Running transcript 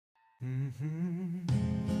Mm-hmm.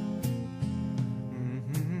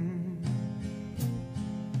 Mm-hmm.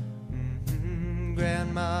 Mm-hmm.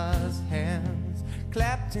 Grandma's hands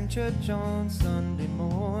clapped in church on Sunday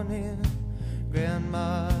morning.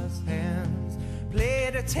 Grandma's hands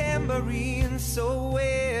played a tambourine so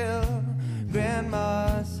well.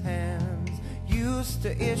 Grandma's hands used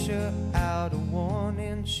to issue out a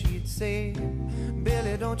warning. She'd say,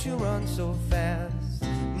 Billy, don't you run so fast,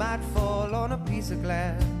 might fall on a piece of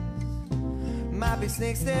glass. Might be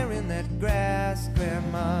snakes there in that grass.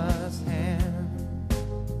 Grandma's hand,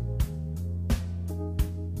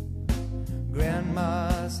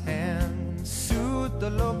 Grandma's hand soothed the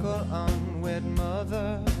local unwed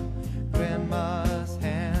mother. Grandma's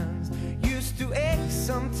hands used to ache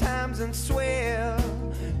sometimes and swell.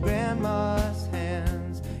 Grandma's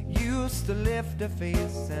hands used to lift her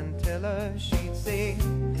face and tell her, she'd say,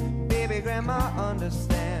 baby, Grandma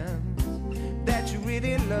understands that you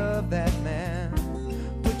really love that man.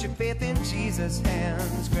 Put your faith in Jesus'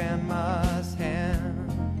 hands. Grandma's hand,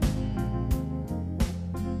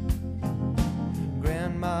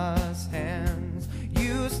 Grandma's hands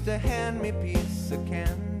used to hand me a piece of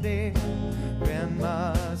candy.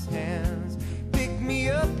 Grandma's hands picked me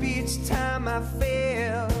up each time I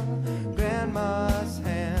fail. Grandma's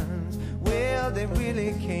hands, well, they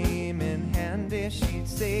really came in handy. She'd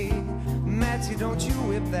say, Matty, don't you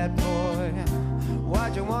whip that boy.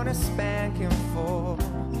 Why'd you wanna spank him for?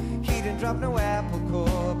 He didn't drop no apple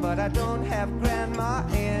core. But I don't have Grandma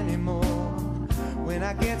anymore. When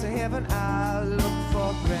I get to heaven, I'll look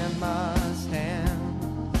for Grandma's hand.